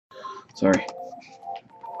Sorry.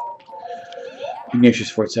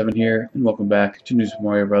 Ignatius47 here, and welcome back to New Super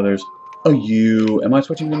Mario Brothers. Oh, am I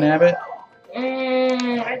switching to Nabbit?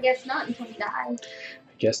 I guess not until we die. I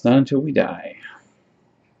guess not until we die.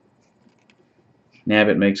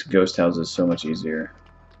 Nabbit makes ghost houses so much easier.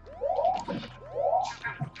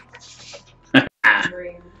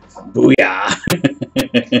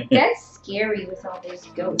 Booyah! That's scary with all those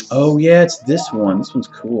ghosts. Oh yeah, it's this one. This one's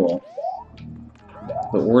cool.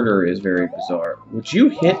 The order is very bizarre. Would you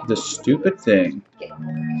hit the stupid thing?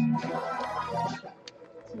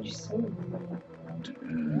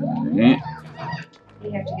 Okay.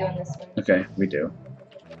 We have to go in this one. Okay, we do.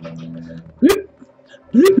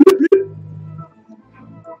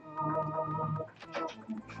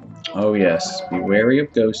 Oh yes, be wary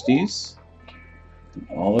of ghosties and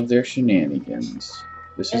all of their shenanigans.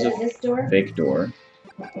 This is this door? Fake door.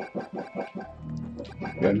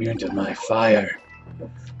 You're immune to my fire.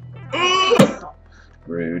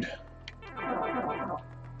 Rude. How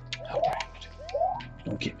rude.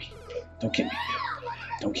 Don't get me. Don't get me.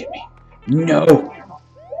 Don't get me. No! I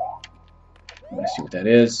want to see what that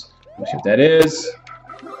is. I want to see what that is.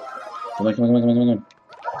 Come on, come on, come on, come on, come on.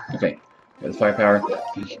 Okay. Got the firepower.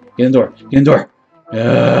 Get in the door. Get in the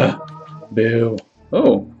door. Boo.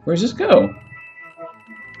 Oh, where's this go?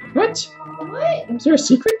 What? What? Is there a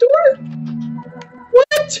secret door?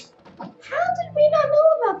 What? How did we not know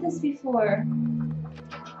about this before?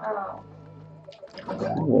 Oh.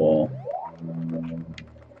 Cool.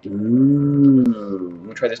 Ooh.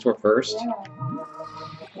 Wanna try this door first? Yeah.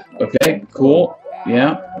 Okay, cool.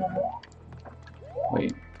 Yeah.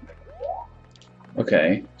 Wait.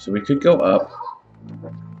 Okay, so we could go up.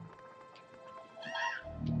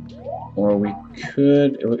 Or we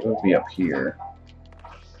could... It would be up here.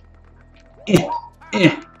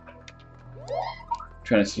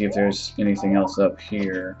 Trying to see if there's anything else up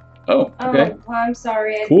here. Oh, okay. Oh, I'm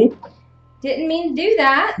sorry. Cool. Didn't mean to do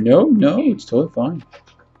that. No, no, it's totally fine.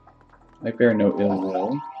 I bear no ill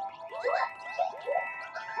will.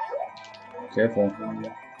 Careful.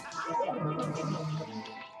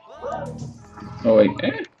 Oh wait,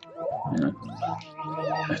 yeah.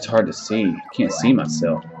 It's hard to see. I can't see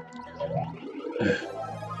myself.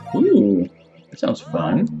 Ooh, that sounds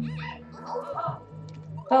fun.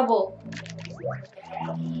 Bubble.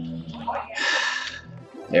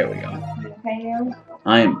 There we go. Okay now?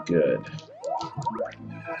 I am good.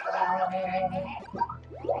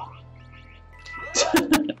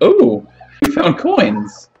 Oh, we found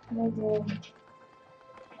coins. I did.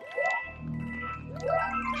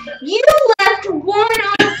 You left one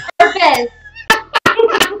on purpose!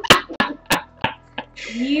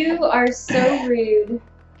 You are so rude.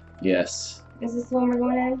 Yes. Is this the one we're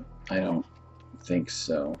going in? I don't think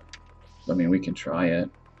so. I mean, we can try it.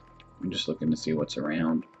 I'm just looking to see what's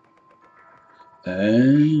around.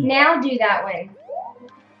 Now do that one.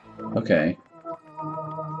 Okay.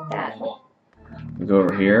 That. We go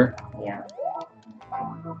over here. Yeah.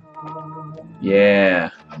 Yeah.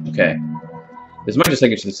 Okay. This might just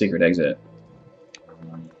take us to the secret exit.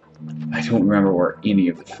 I don't remember where any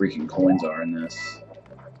of the freaking coins are in this.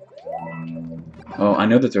 Oh, I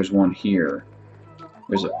know that there's one here.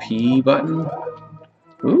 There's a P button.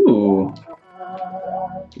 Ooh.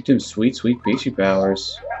 Get them sweet, sweet peachy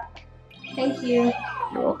powers. Thank you.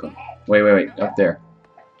 You're welcome. Wait, wait, wait. Up there.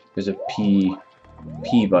 There's a P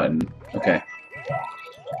button. Okay.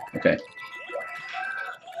 Okay.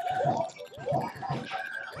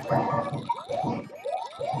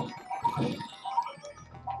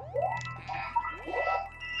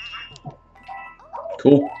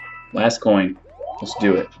 Cool. Last coin. Let's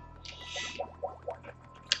do it.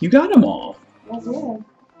 You got them all. I did.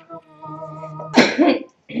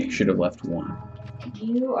 Should have left one.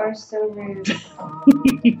 You are so rude. I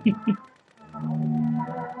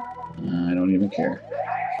don't even care.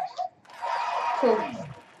 Cool.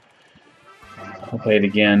 We'll play it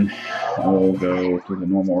again. We'll go through the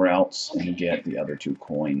normal routes and get the other two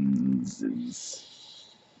coins.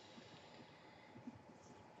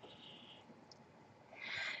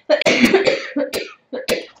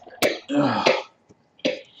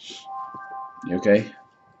 You okay?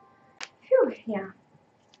 Phew, yeah.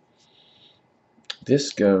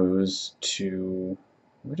 This goes to...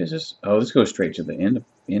 Where does this... Oh, this goes straight to the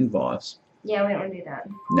end boss. Yeah, we don't want to do that.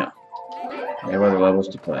 No. We have other levels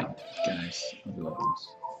to play, guys. Other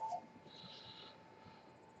levels.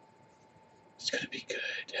 It's gonna be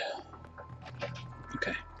good.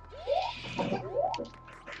 Okay.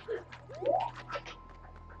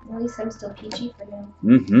 At least I'm still peachy for now.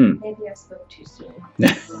 Mm-hmm. Maybe I spoke too soon.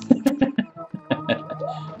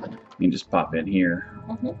 You can just pop in here,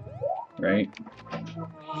 right?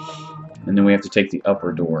 And then we have to take the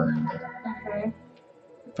upper door. Okay.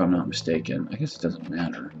 If I'm not mistaken. I guess it doesn't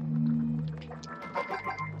matter.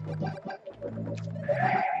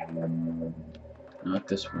 Not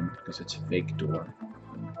this one, because it's a fake door.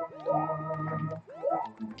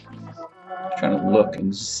 Trying to look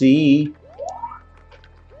and see.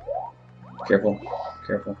 Careful,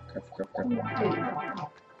 careful, careful, careful,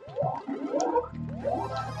 careful.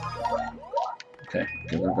 Okay,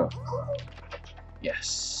 here we go.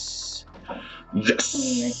 Yes.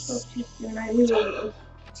 Yes.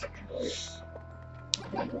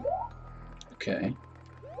 Okay.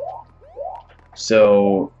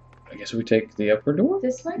 So, I guess we take the upper door?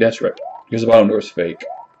 This one? That's right. Because the bottom door is fake.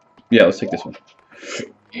 Yeah, let's take this one.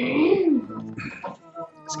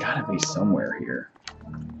 It's gotta be somewhere here.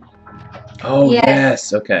 Oh,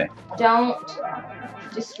 yes. Okay. Don't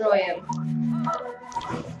destroy him.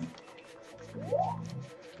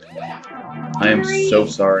 I am so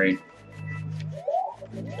sorry.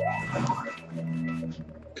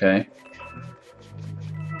 Okay.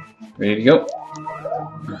 Ready to go?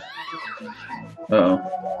 Uh-oh.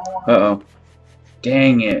 Uh-oh.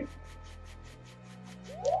 Dang it.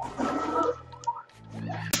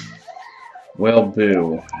 Well,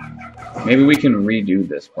 boo. Maybe we can redo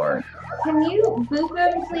this part. Can you boop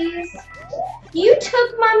him, please? You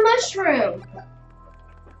took my mushroom.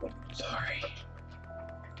 Sorry.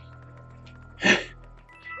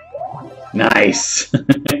 Nice.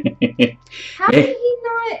 How did he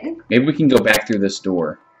not? Maybe we can go back through this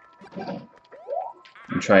door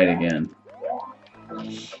and try it again.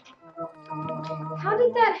 How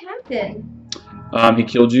did that happen? He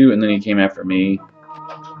killed you, and then he came after me,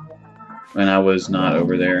 and I was not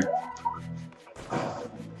over there.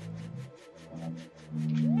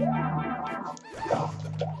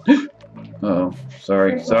 Uh-oh.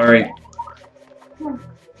 Sorry. Sorry.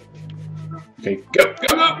 Okay, go,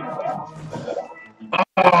 go, go!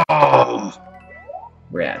 Oh!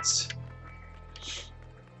 Rats.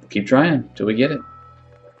 Keep trying till we get it.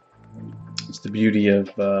 It's the beauty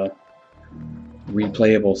of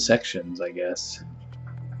replayable sections, I guess.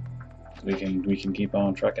 We can keep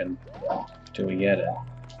on trucking till we get it. I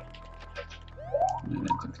didn't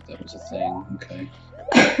think that was a thing. Okay.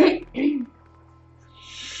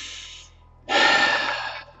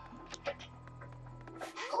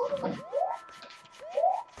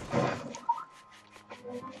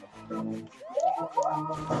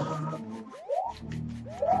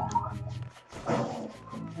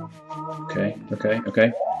 Okay, okay,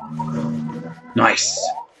 okay. Nice!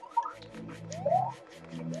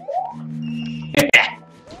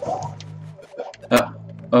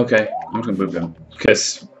 Okay, I'm just gonna move him.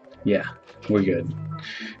 Because, yeah, we're good.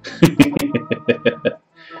 Good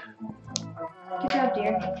job,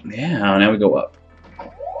 dear. Yeah, now we go up.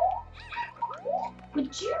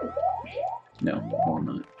 Would you? No, I'm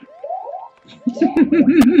not.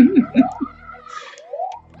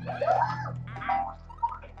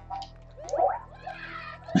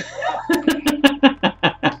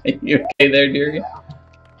 You okay there, dearie?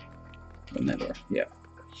 Open that door. Yeah.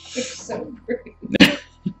 You're so rude.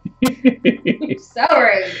 You're so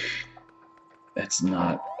rude. That's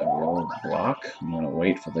not a real block. I'm gonna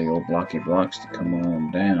wait for the old blocky blocks to come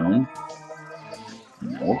on down.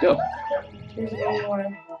 And now we'll go. There's one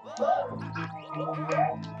more.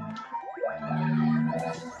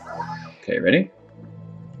 Okay, ready?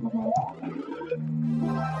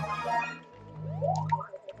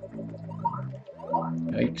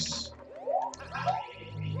 Yikes.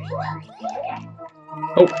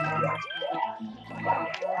 Oh!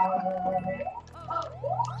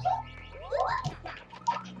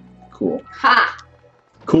 Cool. Ha!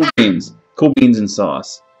 Cool beans. Cool beans and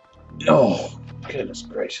sauce. Oh, goodness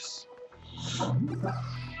gracious.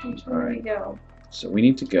 Which way do we go? So we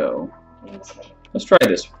need to go. Let's try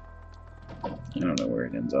this one. I don't know where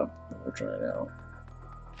it ends up, but we'll try it out.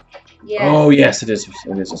 Yes. Oh, yes, it is.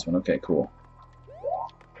 It is this one. Okay, cool.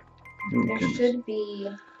 Ooh, There goodness. should be.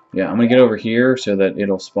 Yeah, I'm gonna get over here so that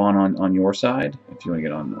it'll spawn on your side. If you want to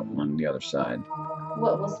get on the other side,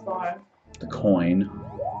 What will spawn? the coin.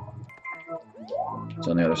 It's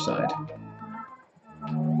on the other side.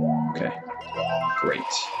 Okay. Great.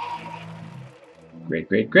 Great,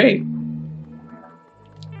 great, great.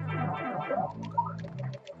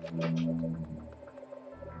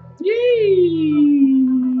 Yay!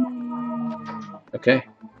 Okay.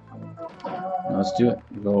 Now let's do it.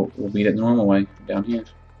 We'll beat it the normal way down here.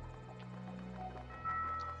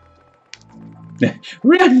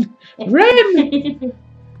 Run! Run!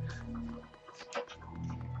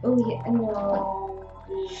 Oh yeah, no.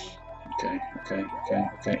 Okay, okay, okay,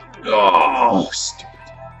 okay. Oh, stupid.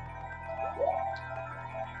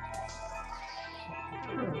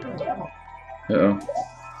 Uh-oh.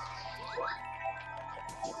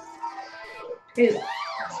 Dude,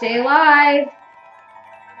 stay alive.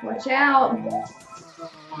 Watch out.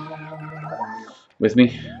 With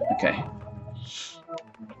me? Okay.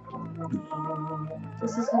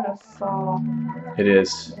 This is gonna fall. It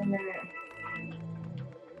is. In a minute.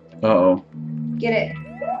 Uh-oh. Get it.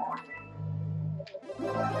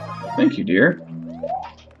 Thank you, dear.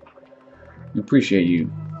 Appreciate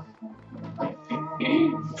you.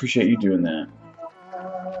 Appreciate you doing that.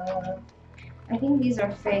 I think these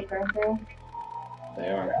are fake, aren't they? They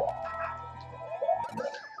are.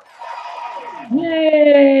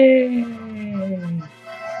 Yay!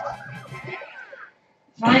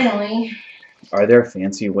 Finally. Are there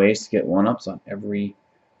fancy ways to get one-ups on every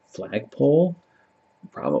flagpole?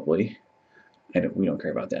 Probably. We don't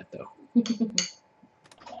care about that, though.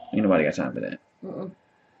 Ain't nobody got time for that.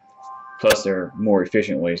 Plus, there are more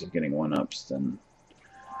efficient ways of getting one-ups than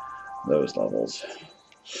those levels.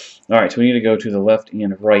 Alright, so we need to go to the left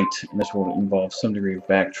and right, and this will involve some degree of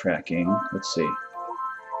backtracking. Let's see.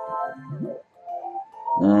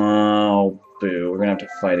 Oh, boo. We're going to have to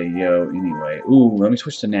fight a yo anyway. Ooh, let me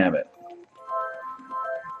switch to Nabbit.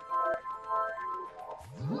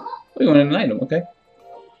 We want an item, okay.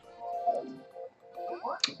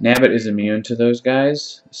 Nabbit is immune to those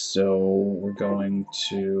guys, so we're going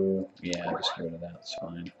to... Yeah, just get rid of that, it's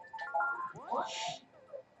fine.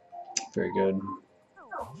 Very good.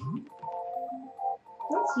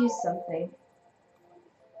 Let's use something.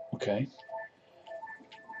 Okay.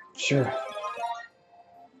 Sure.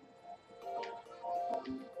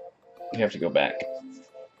 We have to go back.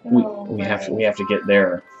 We have to get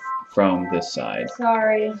there from this side.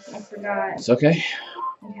 Sorry, I forgot. It's okay.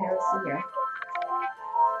 Okay, let's see here.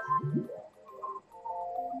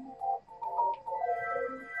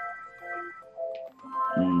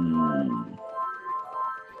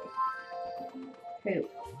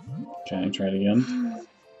 Poop. Okay, try it again.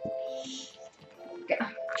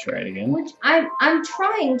 Try it again. Which I'm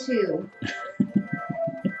trying to.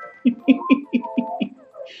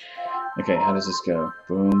 Okay, how does this go?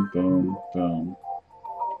 Boom, boom, boom.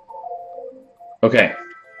 Okay,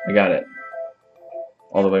 I got it.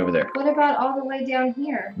 All the way over there. What about all the way down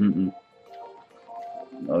here? Mm-mm.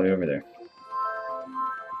 All the way over there.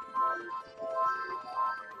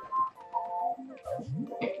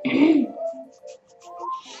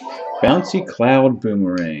 Bouncy cloud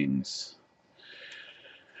boomerangs.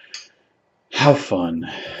 How fun.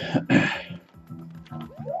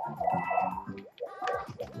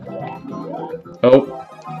 Oh,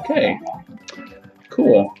 okay.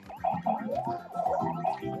 Cool.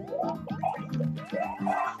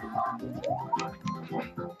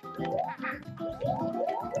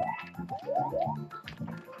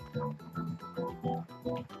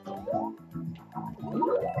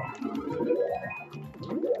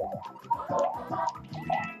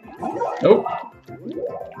 Oh.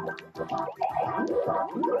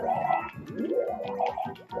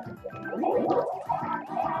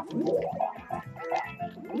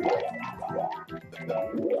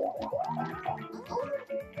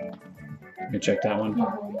 Let me check that one.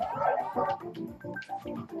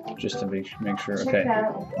 Just to make sure. Check Okay.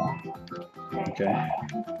 that. Okay.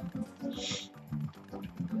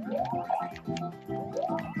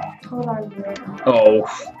 Hold on to it. Oh.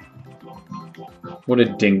 What a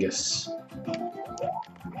dingus.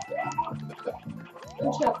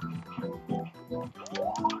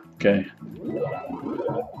 Okay.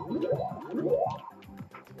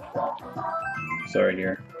 Sorry,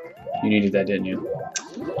 dear. You needed that, didn't you?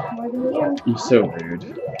 More than you. You're so rude.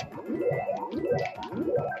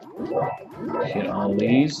 Hit all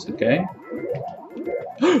these. Okay.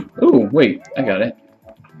 Oh, wait. I got it.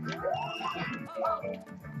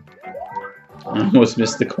 I almost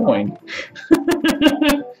missed the coin.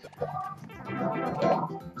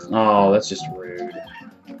 Oh, that's just rude.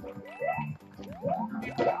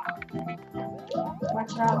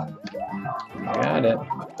 Watch out. Got it.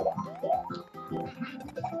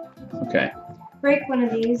 Okay. Break one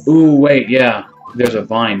of these. Ooh, wait, yeah. There's a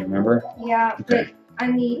vine, remember? Yeah, Okay. but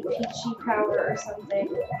I need peachy power or something.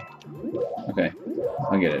 Okay.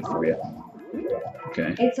 I'll get it for you.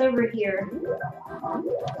 Okay. It's over here.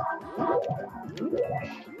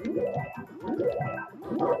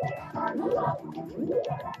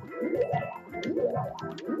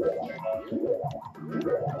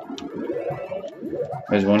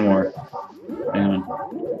 There's one more. Hang on.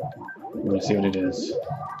 I want to see what it is.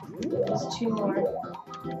 There's two more.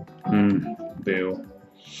 Boo.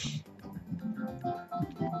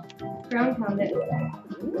 Ground pound it.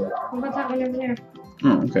 What about that one over there?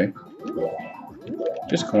 Oh, okay.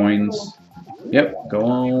 Just coins. Yep, go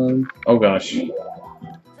on. Oh gosh.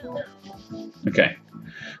 Okay.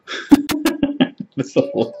 This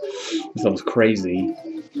level's crazy.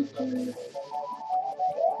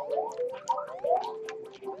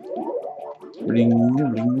 Bling,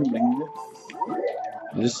 bling, bling.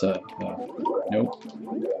 Is this nope.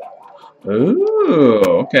 Ooh,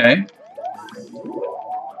 okay.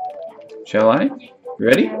 Shall I? You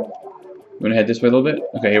ready? You wanna head this way a little bit?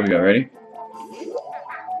 Okay, here we go. Ready?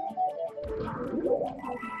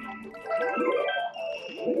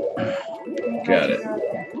 Got it.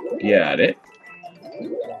 Got it.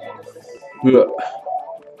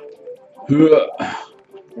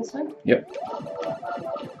 This one? Yep.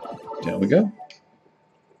 There we go.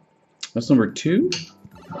 That's number 2?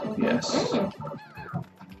 Yes. I'll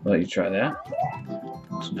let you try that.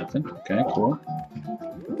 It's nothing. Okay, cool.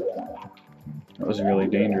 That was really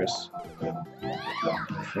dangerous.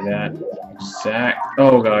 For that exact.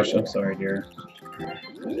 Oh gosh, I'm sorry, dear.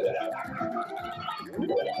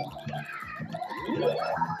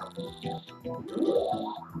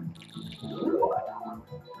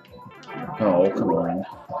 Oh, come on.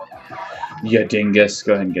 Yeah, dingus.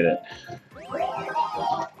 Go ahead and get it.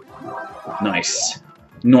 Nice.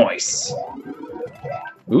 Nice.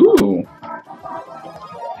 Ooh.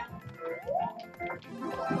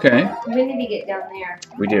 Okay. We need to get down there.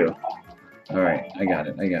 We do. Alright, I got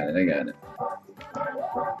it. I got it. I got it.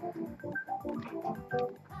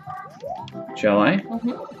 Shall I?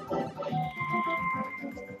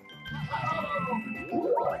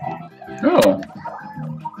 Oh.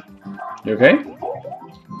 You okay?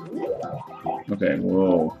 Okay,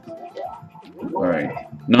 whoa. Alright.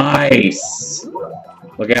 Nice!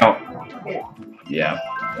 Look out. Yeah.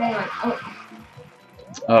 Hang on.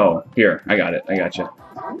 Oh, here. I got it. I got you.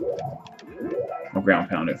 I'll ground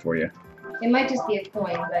pound it for you. It might just be a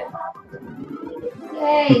coin, but...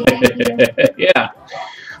 Yay! Thank you. Yeah.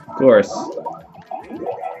 Of course.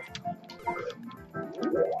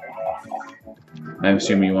 I'm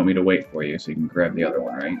assuming you want me to wait for you so you can grab the other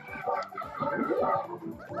one, right?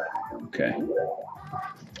 Okay.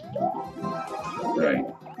 Right.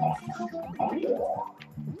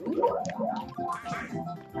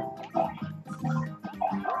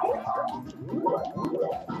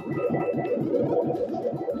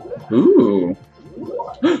 Ooh.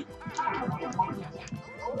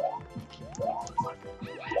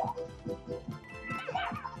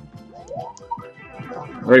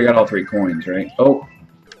 Already got all 3 coins, right? Oh.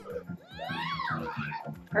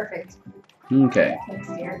 Perfect. Okay. Thanks,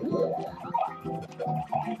 dear.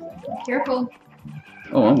 Careful.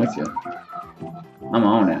 Oh, I'm with you. I'm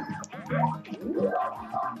on it.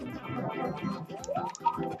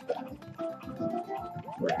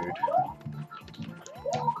 Rude.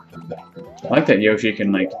 I like that Yoshi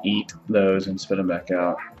can, like, eat those and spit them back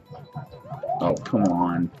out. Oh, come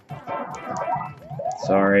on.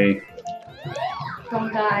 Sorry.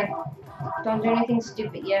 Don't die. Don't do anything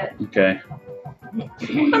stupid yet. Okay.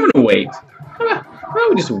 I'm gonna wait. How about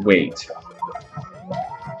we just wait?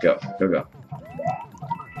 Go, go, go.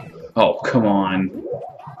 Oh, come on.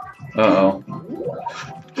 Uh-oh.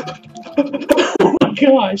 Oh my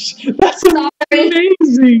gosh! That's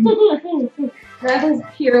amazing! That was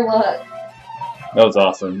pure luck. That was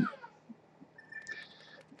awesome.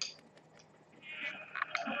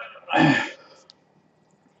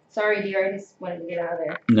 Sorry, dear. I just wanted to get out of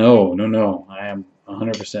there. No, no, no. I am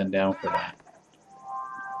 100% down for that.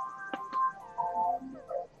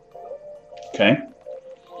 Okay.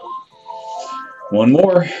 One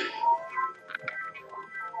more.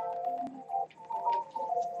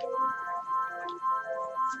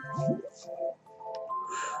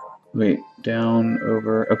 Wait, down,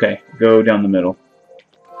 over. Okay, go down the middle.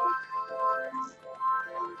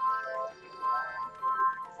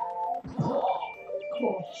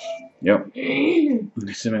 Cool. Yep. I'm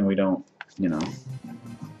assuming we don't, you know.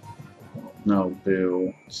 No,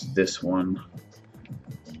 boo. It's this one.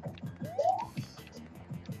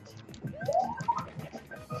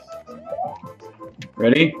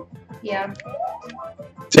 Ready? Yeah.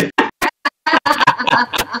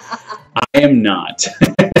 I am not.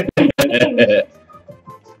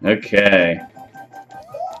 Okay.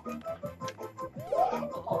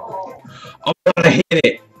 Oh, I hit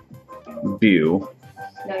it. Bew.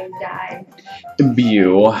 No, you died.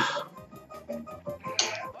 Bew.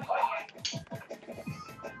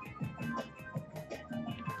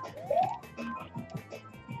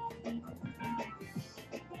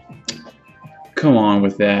 Come on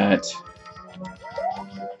with that.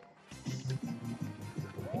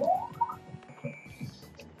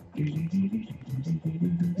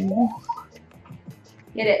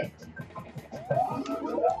 Get it.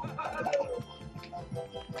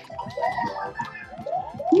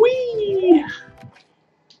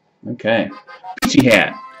 Okay. Peachy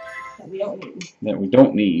hat. That we don't need. That we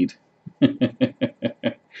don't need.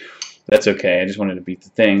 That's okay. I just wanted to beat the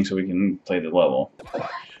thing so we can play the level.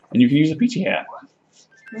 And you can use a peachy hat.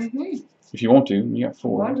 Mm-hmm. If you want to. You got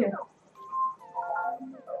 4. Want to.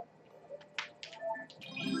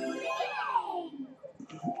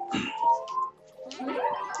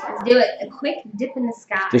 Let's do it. A quick dip in the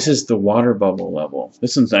sky. This is the water bubble level.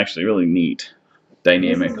 This one's actually really neat.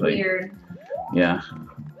 Dynamically. This is weird. Yeah.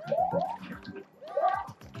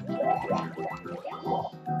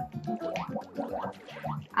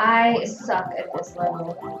 I suck at this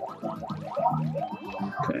level.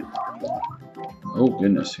 Okay. Oh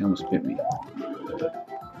goodness, he almost bit me.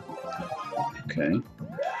 Okay.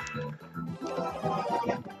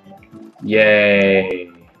 Yay!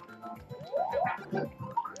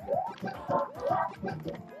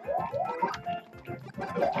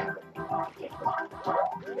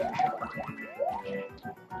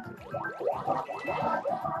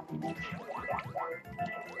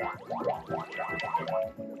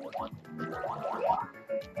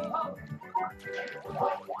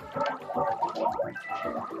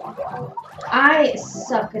 I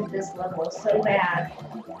suck at this level so bad.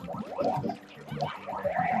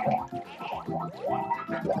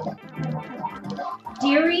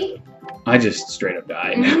 Deary? I just straight up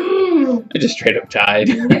died. Mm. I just straight up died.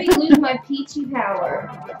 Let me lose my peachy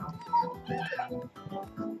power.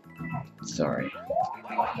 Sorry.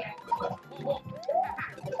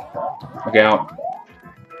 Look out.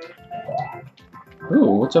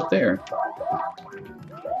 Ooh, what's up there?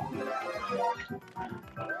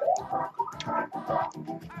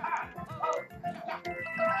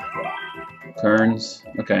 Turns.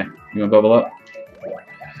 Okay. You want to bubble up?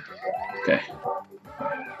 Okay.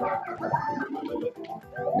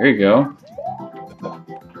 There you go.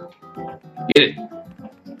 Get it.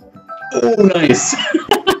 Oh, nice.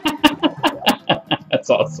 That's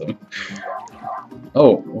awesome.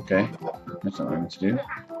 Oh, okay. That's not what I meant to do.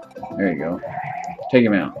 There you go. Take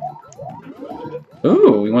him out.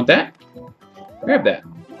 Ooh, you want that? Grab that.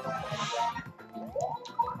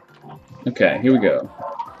 Okay, here we go.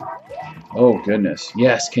 Oh, goodness.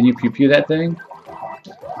 Yes, can you pew-pew that thing?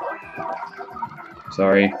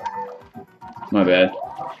 Sorry. My bad.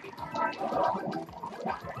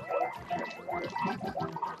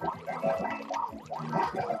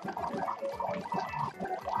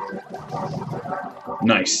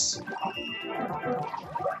 Nice.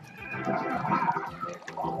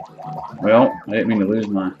 Well, I didn't mean to lose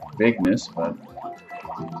my bigness, but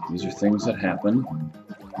these are things that happen.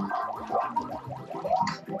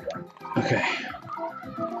 Okay.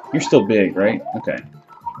 You're still big, right? Okay.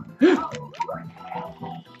 This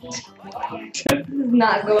is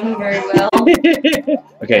not going very well.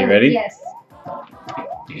 Okay, ready? Yes.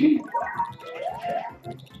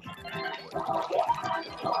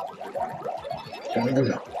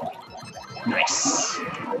 Go. Nice.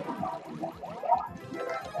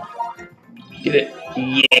 Get it.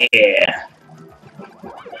 Yeah.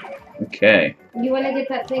 Okay. You want to get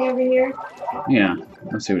that thing over here? Yeah.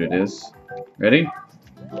 Let's see what it is. Ready?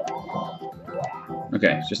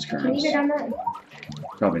 Okay, it's just Can currents. you get on that?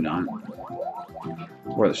 Probably not.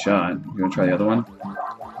 Worth a shot. You want to try the other one?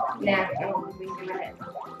 Nah, I don't think we can get it.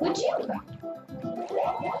 Would you?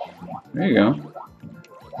 There you go.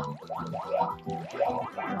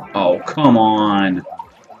 Oh, come on.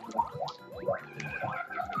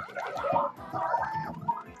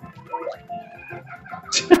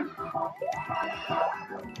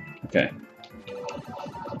 Okay.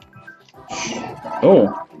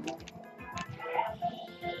 Oh.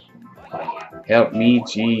 Help me,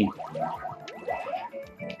 G.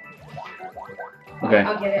 Okay.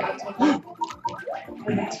 I'll get it. I'll take it.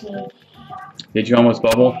 For the team. Did you almost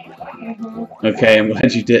bubble? Mm-hmm. Okay, I'm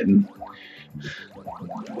glad you didn't.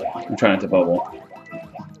 I'm trying not to bubble.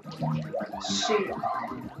 Shoot.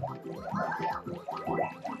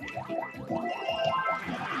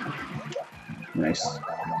 Nice.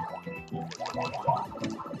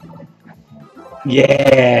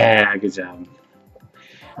 Yeah, good job.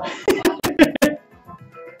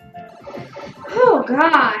 Oh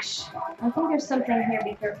gosh. I think there's something here.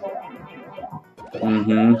 Be careful.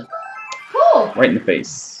 Mm-hmm. Cool. Right in the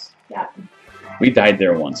face. Yeah. We died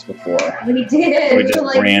there once before. We did. We just were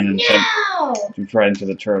like, ran and no! jumped right into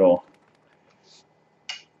the turtle.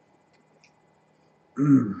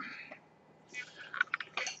 Mm.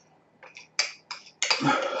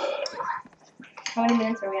 How many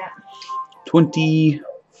minutes are we at?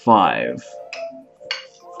 25.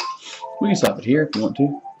 We can stop it here if you want to.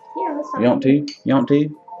 Yeah, let's stop. You want to? You want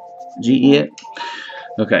to? G it?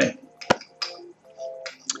 Okay.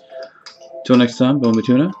 Till next time, Bone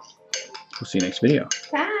Tuna. We'll see you next video.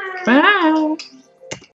 Bye. Bye!